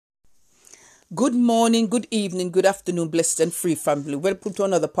Good morning, good evening, good afternoon, blessed and free family. Welcome to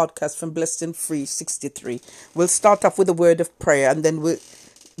another podcast from Blessed and Free 63. We'll start off with a word of prayer and then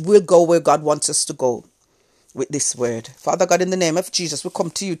we'll go where God wants us to go with this word. Father God, in the name of Jesus, we come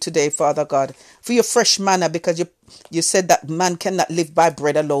to you today, Father God, for your fresh manna, because you said that man cannot live by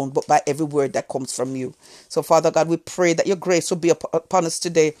bread alone, but by every word that comes from you. So, Father God, we pray that your grace will be upon us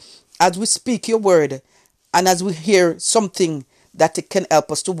today as we speak your word and as we hear something that it can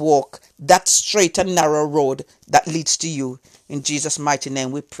help us to walk that straight and narrow road that leads to you. In Jesus' mighty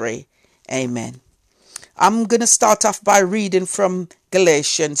name we pray. Amen. I'm going to start off by reading from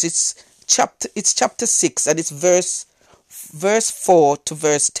Galatians. It's chapter 6 and it's verse 4 to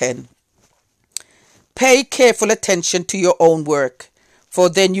verse 10. Pay careful attention to your own work, for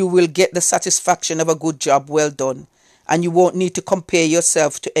then you will get the satisfaction of a good job well done, and you won't need to compare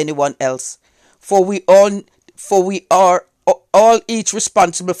yourself to anyone else. For we are all each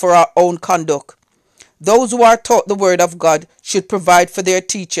responsible for our own conduct. Those who are taught the word of God should provide for their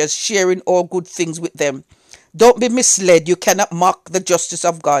teachers, sharing all good things with them. Don't be misled. You cannot mock the justice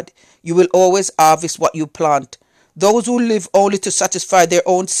of God. You will always harvest what you plant. Those who live only to satisfy their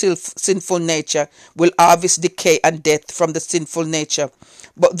own sinful nature will harvest decay and death from the sinful nature.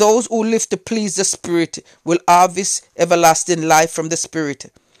 But those who live to please the Spirit will harvest everlasting life from the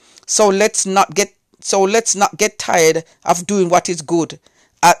Spirit. So let's not get tired of doing what is good.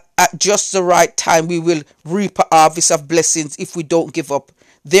 At just the right time, we will reap a harvest of blessings if we don't give up.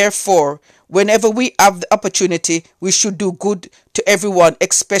 Therefore, whenever we have the opportunity, we should do good to everyone,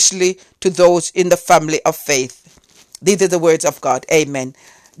 especially to those in the family of faith. These are the words of God. Amen.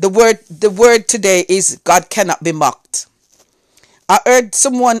 The word today is God cannot be mocked. I heard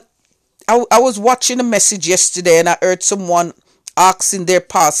someone, I was watching a message yesterday and I heard someone asking their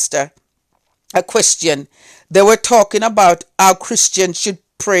pastor a question. They were talking about how Christians should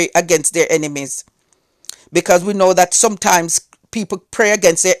pray against their enemies, because we know that sometimes people pray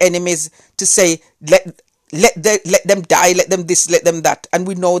against their enemies to say let them die, let them this, let them that, and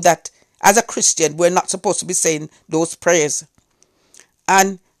we know that as a Christian we're not supposed to be saying those prayers.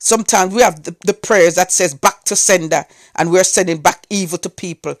 And sometimes we have the prayers that says back to sender, and we're sending back evil to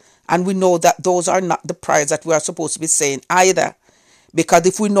people, and we know that those are not the prayers that we are supposed to be saying either. Because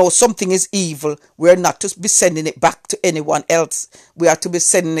if we know something is evil, we are not to be sending it back to anyone else. We are to be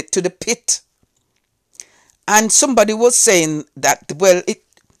sending it to the pit. And somebody was saying that, well,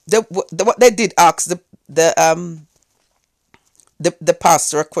 what they did ask the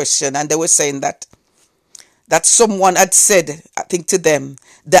pastor a question, and they were saying that someone had said, I think to them,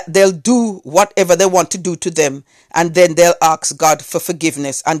 that they'll do whatever they want to do to them, and then they'll ask God for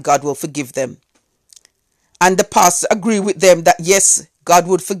forgiveness, and God will forgive them. And the pastor agreed with them that yes, God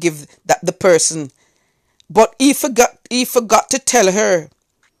would forgive the person. But he forgot to tell her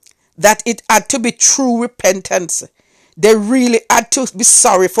that it had to be true repentance. They really had to be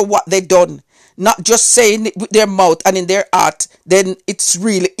sorry for what they done. Not just saying it with their mouth and in their heart, then it's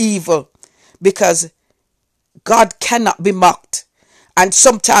really evil. Because God cannot be mocked. And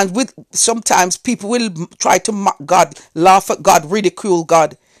sometimes people will try to mock God, laugh at God, ridicule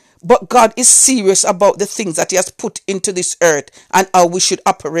God. But God is serious about the things that he has put into this earth and how we should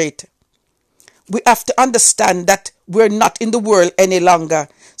operate. We have to understand that we're not in the world any longer.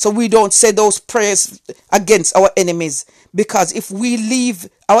 So we don't say those prayers against our enemies. Because if we leave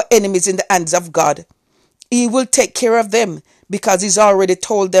our enemies in the hands of God, he will take care of them. Because he's already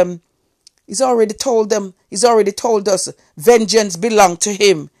told them. He's already told us vengeance belongs to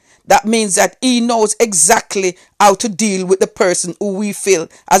him. That means that he knows exactly how to deal with the person who we feel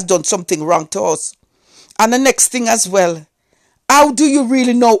has done something wrong to us. And the next thing as well, how do you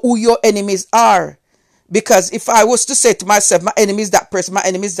really know who your enemies are? Because if I was to say to myself, my enemy is that person, my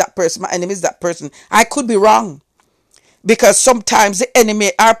enemy is that person, my enemy is that person, I could be wrong. Because sometimes the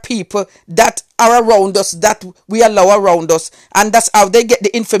enemy are people that are around us, that we allow around us. And that's how they get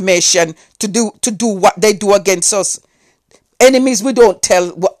the information to do what they do against us. Enemies, we don't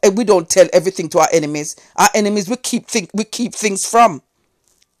tell everything to our enemies. Our enemies, we keep things from.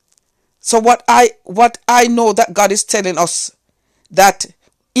 So what I know that God is telling us, that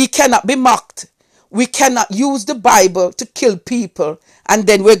he cannot be mocked. We cannot use the Bible to kill people and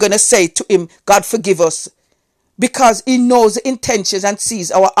then we're going to say to him, God forgive us, because he knows the intentions and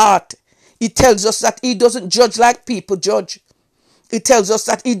sees our heart. He tells us that he doesn't judge like people judge. He tells us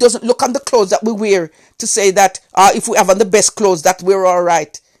that he doesn't look on the clothes that we wear to say that if we have on the best clothes that we're all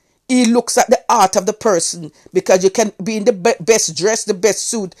right. He looks at the heart of the person, because you can be in the best dress, the best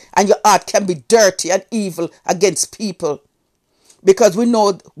suit, and your heart can be dirty and evil against people. Because we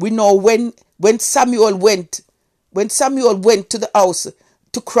know when Samuel went to the house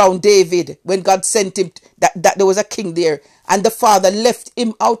to crown David, when God sent him, that there was a king there, and the father left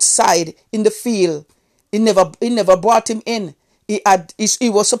him outside in the field. He never brought him in. He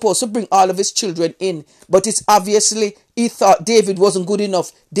was supposed to bring all of his children in, but it's obviously he thought David wasn't good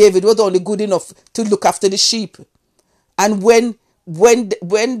enough. David was only good enough to look after the sheep. And when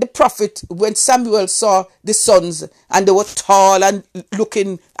Samuel saw the sons, and they were tall and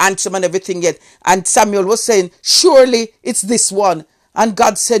looking handsome and everything yet, and Samuel was saying, surely it's this one. And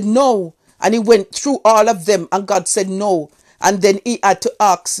God said no. And he went through all of them, and God said no. And then he had to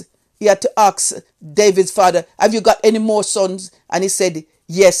ask David's father, have you got any more sons? And he said,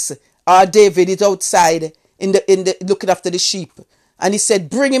 yes. David is outside in the looking after the sheep. And he said,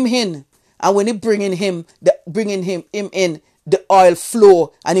 bring him in. And when he bringing him in, the oil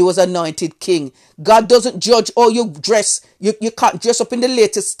flow, and he was anointed king. God doesn't judge how you dress. You can't dress up in the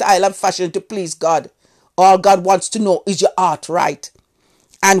latest style and fashion to please God. All God wants to know is your heart right.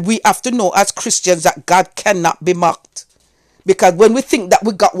 And we have to know as Christians that God cannot be mocked. Because when we think that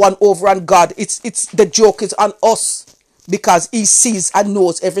we got one over on God, it's the joke is on us. Because he sees and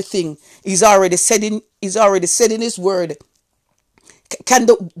knows everything. He's already said in his word. Can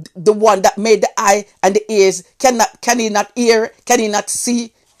the one that made the eye and the ears, can he not hear? Can he not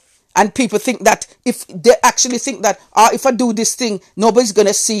see? And people think that if they actually think that, if I do this thing, nobody's going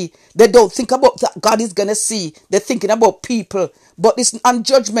to see. They don't think about that God is going to see. They're thinking about people. But it's on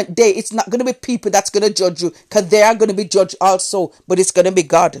judgment day. It's not going to be people that's going to judge you, because they are going to be judged also. But it's going to be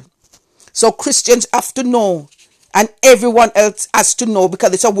God. So Christians have to know, and everyone else has to know,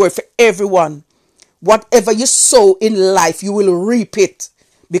 because it's a word for everyone. Whatever you sow in life, you will reap it,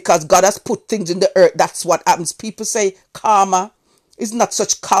 because God has put things in the earth. That's what happens. People say karma. It's not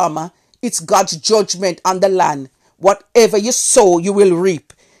such karma. It's God's judgment on the land. Whatever you sow, you will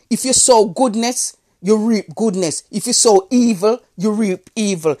reap. If you sow goodness, you reap goodness. If you sow evil, you reap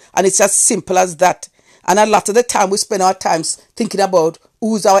evil. And it's as simple as that. And a lot of the time we spend our times thinking about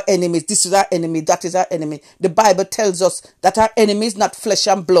who's our enemies. This is our enemy. That is our enemy. The Bible tells us that our enemy is not flesh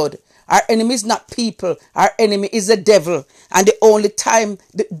and blood. Our enemy is not people. Our enemy is the devil. And the only time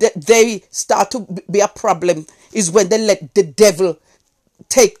they start to be a problem is when they let the devil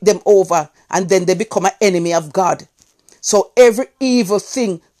take them over, and then they become an enemy of God. So every evil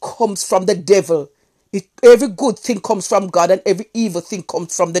thing comes from the devil. Every good thing comes from God, and every evil thing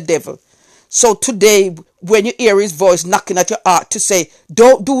comes from the devil. So today, when you hear his voice knocking at your heart to say,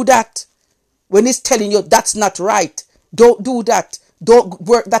 don't do that. When he's telling you that's not right, don't do that. Don't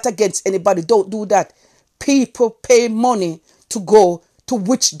work that against anybody. Don't do that. People pay money to go to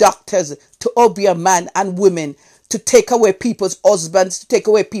witch doctors, to obey men and women, to take away people's husbands, to take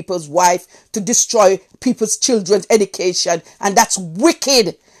away people's wives, to destroy people's children's education. And that's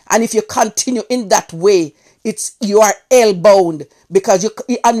wicked. And if you continue in that way, you are hell-bound, because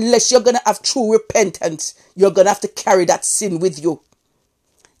unless you're going to have true repentance, you're going to have to carry that sin with you.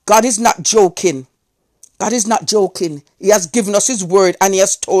 God is not joking. God is not joking. He has given us his word, and he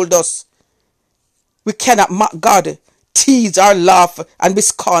has told us we cannot mock God, tease or laugh and be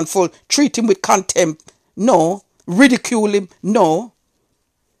scornful, treat him with contempt. No. Ridicule him. No.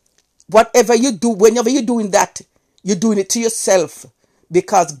 Whatever you do, whenever you're doing that, you're doing it to yourself,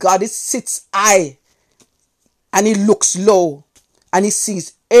 because God sits high and he looks low and he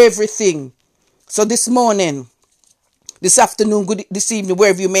sees everything. So this morning, this afternoon, this evening,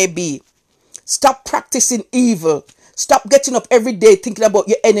 wherever you may be, stop practicing evil. Stop getting up every day thinking about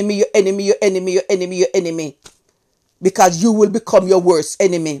your enemy, your enemy, your enemy, your enemy, your enemy. Because you will become your worst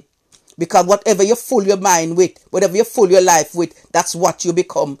enemy. Because whatever you fill your mind with, whatever you fill your life with, that's what you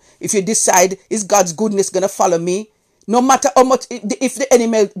become. If you decide, is God's goodness going to follow me? No matter how much, if the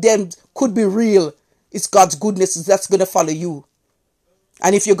enemy then could be real, it's God's goodness that's going to follow you.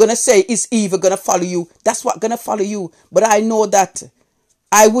 And if you're going to say, is evil going to follow you? That's what's going to follow you. But I know that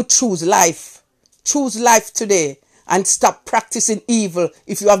I would choose life. Choose life today and stop practicing evil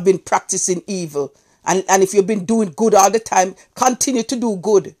if you have been practicing evil. And if you've been doing good all the time, continue to do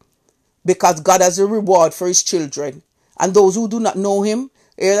good. Because God has a reward for his children. And those who do not know him,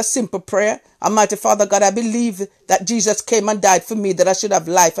 here's a simple prayer. Almighty Father God, I believe that Jesus came and died for me, that I should have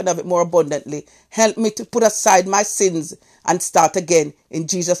life and have it more abundantly. Help me to put aside my sins and start again. In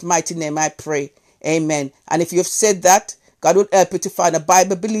Jesus' mighty name I pray. Amen. And if you've said that, God will help you to find a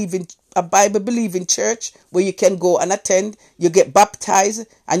Bible-believing church where you can go and attend. You get baptized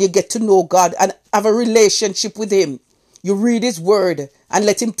and you get to know God and have a relationship with him. You read his word and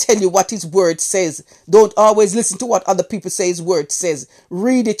let him tell you what his word says. Don't always listen to what other people say his word says.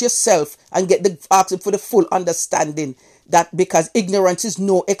 Read it yourself and ask him for the full understanding. That because ignorance is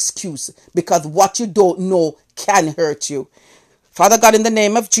no excuse. Because what you don't know can hurt you. Father God, in the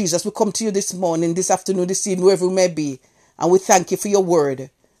name of Jesus, we come to you this morning, this afternoon, this evening, wherever we may be, and we thank you for your word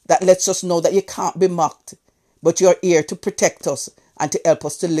that lets us know that you can't be mocked, but you're here to protect us and to help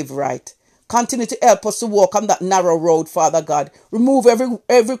us to live right. Continue to help us to walk on that narrow road, Father God. Remove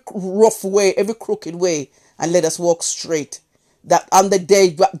every rough way, every crooked way, and let us walk straight. That on the day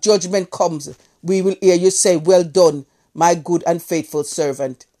that judgment comes, we will hear you say, well done, my good and faithful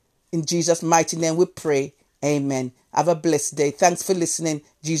servant. In Jesus' mighty name we pray. Amen. Have a blessed day. Thanks for listening.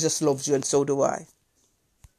 Jesus loves you and so do I.